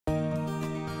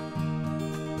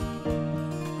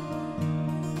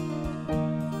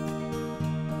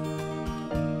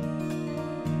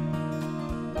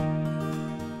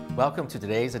Welcome to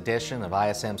today's edition of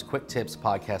ISM's Quick Tips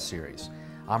podcast series.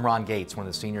 I'm Ron Gates, one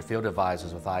of the Senior Field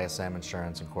Advisors with ISM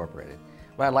Insurance Incorporated.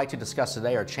 What I'd like to discuss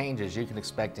today are changes you can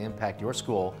expect to impact your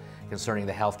school concerning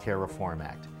the Healthcare Reform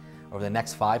Act. Over the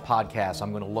next 5 podcasts, I'm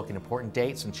going to look at important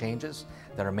dates and changes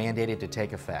that are mandated to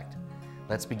take effect.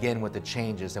 Let's begin with the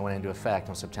changes that went into effect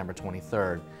on September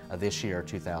 23rd of this year,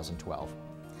 2012.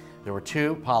 There were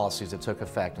 2 policies that took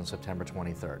effect on September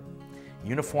 23rd.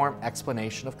 Uniform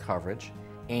explanation of coverage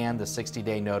and the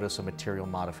 60-day notice of material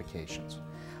modifications.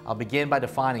 I'll begin by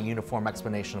defining uniform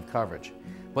explanation of coverage.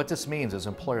 What this means is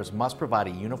employers must provide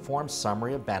a uniform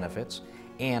summary of benefits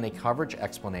and a coverage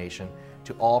explanation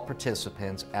to all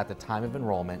participants at the time of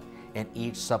enrollment and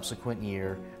each subsequent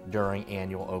year during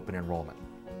annual open enrollment.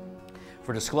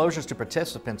 For disclosures to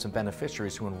participants and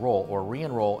beneficiaries who enroll or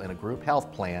re-enroll in a group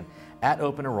health plan at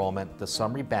open enrollment, the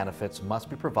summary benefits must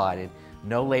be provided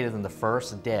no later than the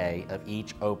first day of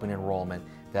each open enrollment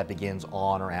that begins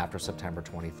on or after September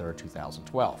 23,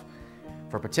 2012.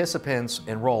 For participants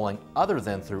enrolling other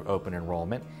than through open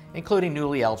enrollment, including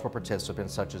newly eligible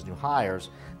participants such as new hires,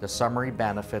 the summary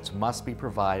benefits must be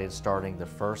provided starting the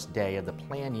first day of the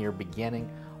plan year beginning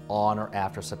on or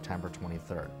after September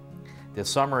 23rd. This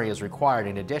summary is required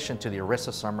in addition to the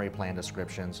ERISA summary plan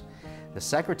descriptions. The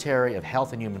Secretary of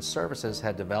Health and Human Services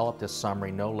had developed this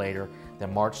summary no later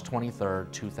than March 23,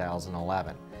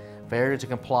 2011. Failure to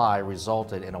comply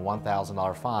resulted in a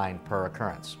 $1,000 fine per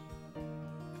occurrence.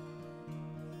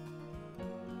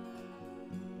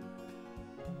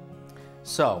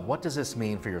 So, what does this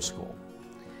mean for your school?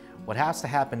 What has to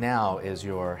happen now is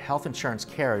your health insurance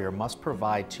carrier must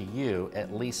provide to you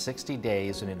at least 60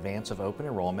 days in advance of open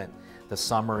enrollment the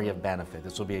summary of benefit.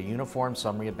 This will be a uniform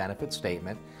summary of benefit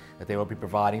statement that they will be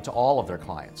providing to all of their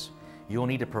clients. You will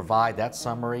need to provide that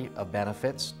summary of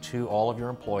benefits to all of your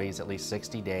employees at least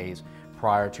 60 days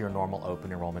prior to your normal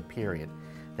open enrollment period.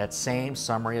 That same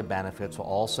summary of benefits will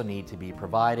also need to be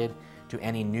provided to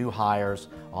any new hires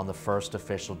on the first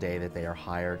official day that they are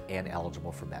hired and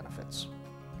eligible for benefits.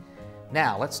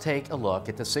 Now, let's take a look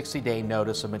at the 60-day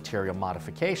notice of material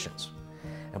modifications.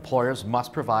 Employers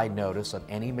must provide notice of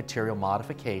any material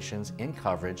modifications in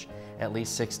coverage at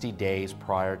least 60 days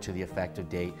prior to the effective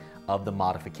date of the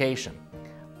modification,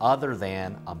 other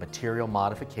than a material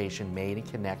modification made in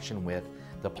connection with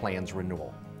the plan's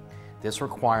renewal. This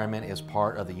requirement is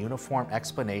part of the uniform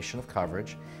explanation of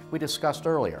coverage we discussed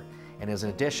earlier and is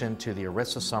in addition to the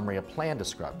ERISA summary of plan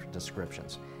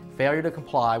descriptions. Failure to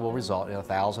comply will result in a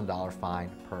 $1,000 fine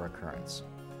per occurrence.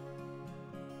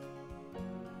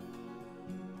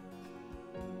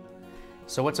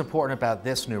 So what's important about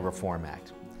this new Reform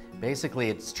Act? Basically,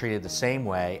 it's treated the same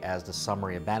way as the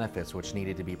summary of benefits, which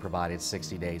needed to be provided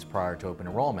 60 days prior to open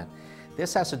enrollment.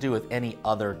 This has to do with any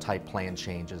other type plan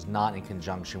changes, not in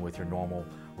conjunction with your normal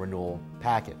renewal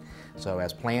packet. So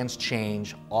as plans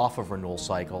change off of renewal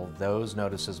cycle, those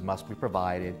notices must be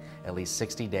provided at least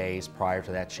 60 days prior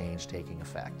to that change taking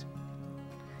effect.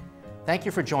 Thank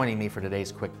you for joining me for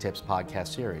today's Quick Tips podcast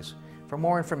series. For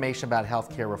more information about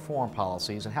healthcare reform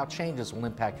policies and how changes will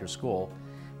impact your school,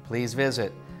 please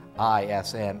visit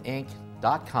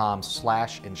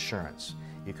isminc.com/insurance.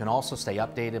 You can also stay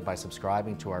updated by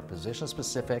subscribing to our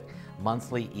position-specific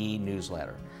monthly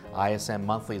e-newsletter. ISM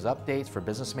Monthly's updates for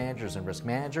business managers and risk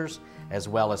managers, as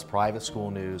well as private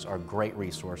school news, are great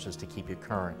resources to keep you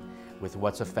current with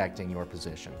what's affecting your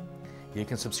position. You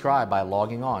can subscribe by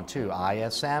logging on to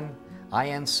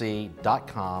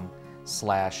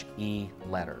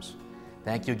isminc.com/e-letters.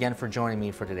 Thank you again for joining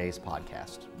me for today's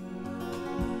podcast.